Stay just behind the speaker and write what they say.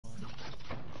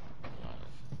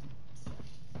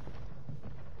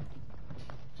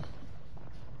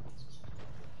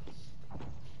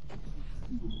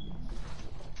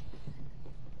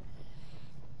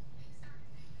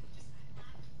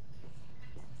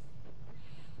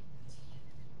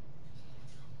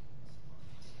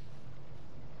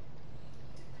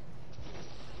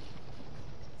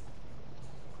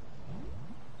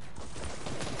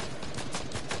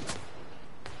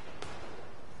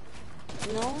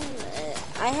No,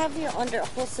 I have you under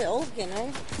Jose Olgan,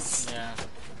 right? Yeah.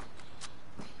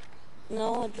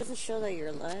 No, it doesn't show that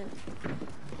you're live.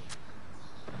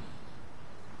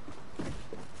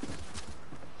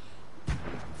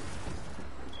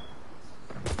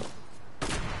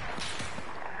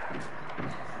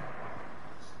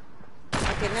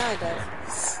 Okay, now it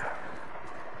does.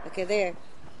 Okay, there.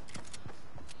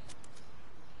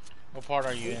 What part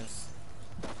are you in?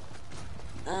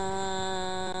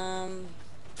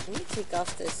 Let me take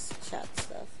off this chat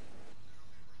stuff.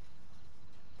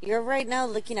 You're right now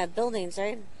looking at buildings,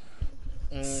 right?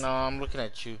 No, I'm looking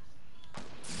at you.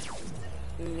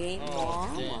 Me? Oh,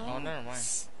 oh, never mind.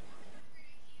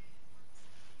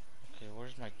 Okay,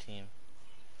 where's my team?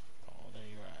 Oh, there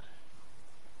you're at.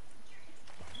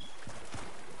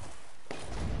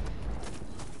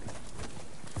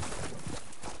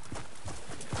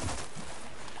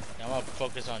 Now I'm gonna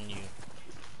focus on you,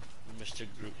 Mr.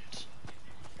 Groot.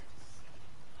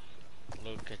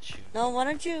 Look at you. No, why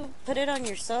don't you put it on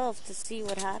yourself to see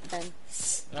what happened?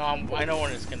 No, I know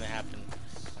when it's gonna happen.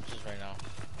 I'm just right now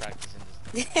practicing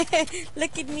this.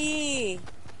 Look at me.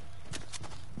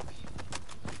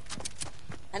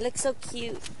 I look so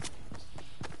cute.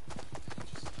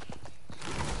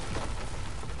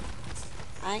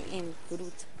 I am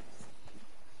Groot.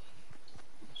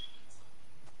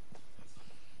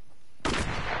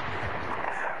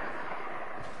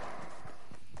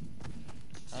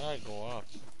 How do I go up?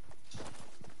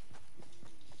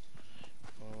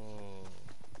 Oh.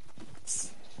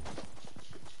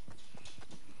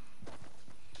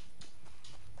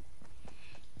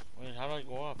 Wait, how do I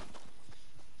go up?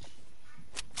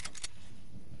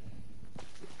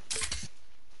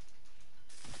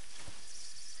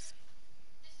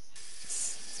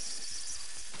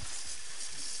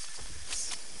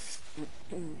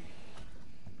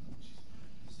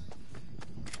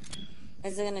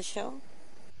 Is it gonna show?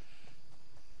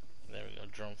 There we go,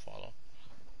 drone follow.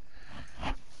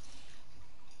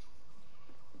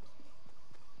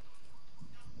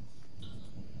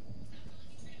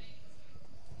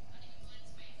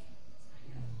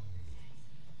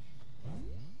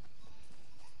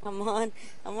 Come on.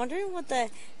 I'm wondering what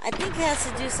that... I think it has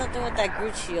to do something with that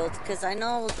Groot shield, because I know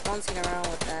I was bouncing around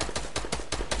with that.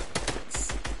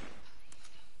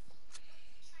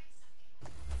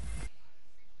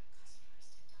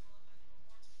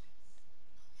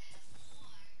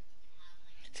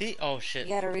 See? Oh shit.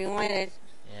 You gotta rewind it.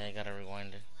 Yeah, I gotta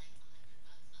rewind it.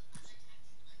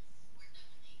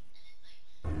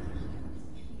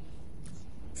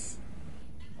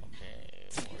 Okay, where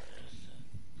is it?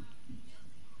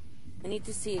 I need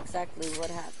to see exactly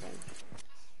what happened.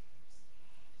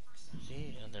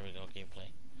 See? Oh, there we go, gameplay.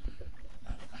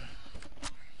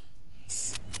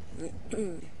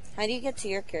 How do you get to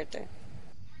your character?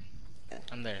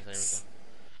 I'm there, there we go.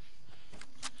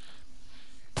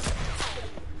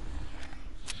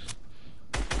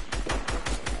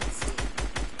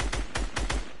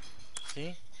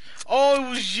 See? Oh, it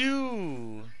was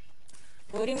you!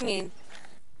 What do you mean?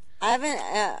 I haven't,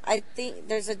 I think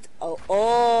there's a,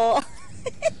 oh.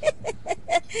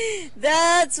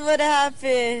 That's what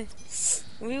happened.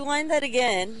 Rewind that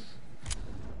again.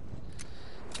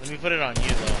 Let me put it on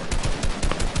you, though.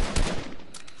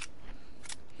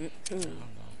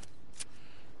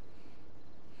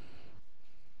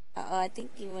 Uh-oh, I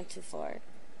think you went too far.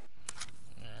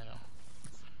 Yeah, I know.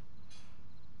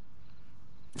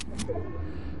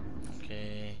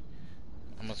 Okay.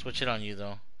 I'm gonna switch it on you,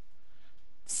 though.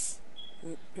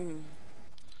 No.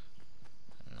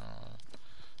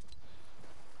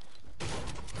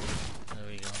 There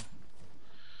we go.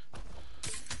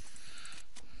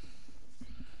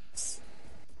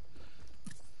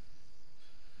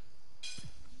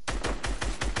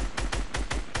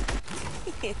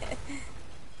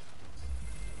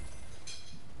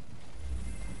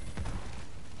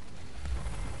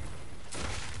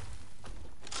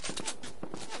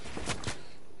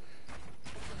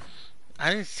 I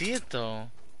didn't see it though.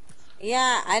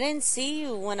 Yeah, I didn't see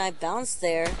you when I bounced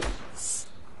there. Let's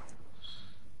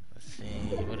see,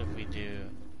 what if we do?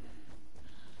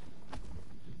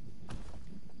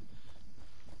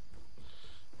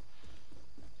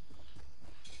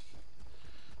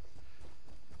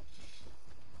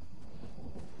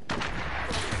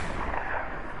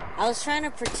 I was trying to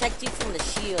protect you from the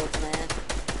shield, man.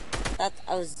 That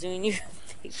I was doing you.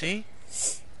 See?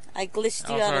 I glitched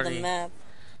you out of the map.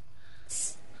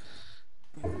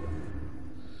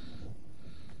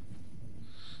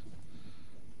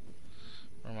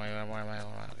 Where am I?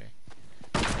 Okay.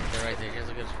 They're right there. Here's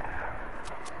a good.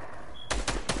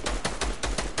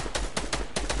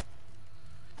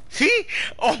 See?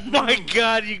 Oh my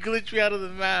god, you glitched me out of the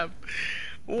map.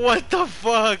 What the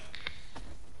fuck?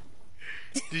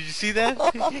 Did you see that?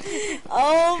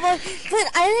 Oh my!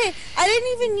 But I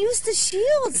didn't even use the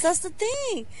shields. That's the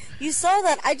thing. You saw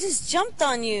that? I just jumped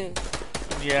on you.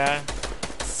 Yeah.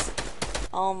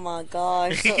 Oh my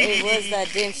gosh! So it was that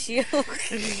damn shield.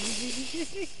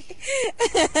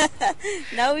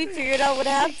 Now we figured out what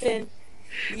happened.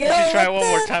 Yo, You should try what one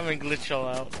more the? time and glitch all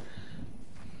out.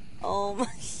 Oh my.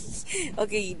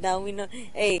 Okay, now we know.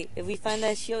 Hey, if we find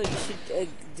that shield, you should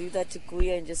do that to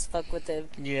Kuya and just fuck with him.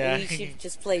 Yeah. And you should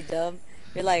just play dumb.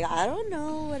 You're like, I don't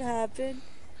know what happened.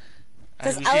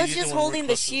 Because We I should was use it just when we're holding the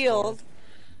close to the store.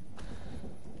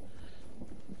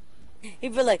 shield.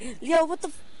 He'd be like, yo, what's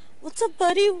up,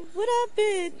 buddy? What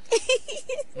happened?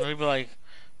 And we'd be like,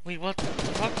 wait, what the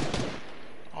fuck?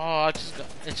 Oh,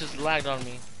 it just lagged on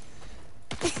me.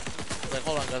 Like,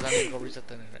 hold on, guys, I need to go reset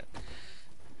the internet.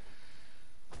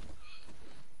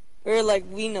 We're like,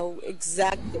 we know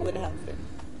exactly what happened.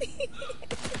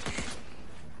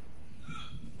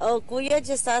 Oh, Kuya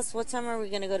just asked, what time are we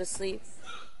gonna go to sleep?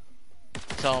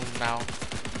 Tell him now.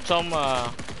 Tell him,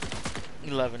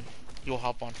 11. You'll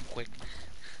hop on quick.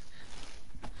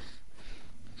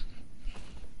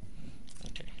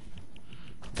 Okay.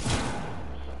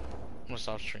 I'm gonna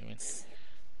stop streaming.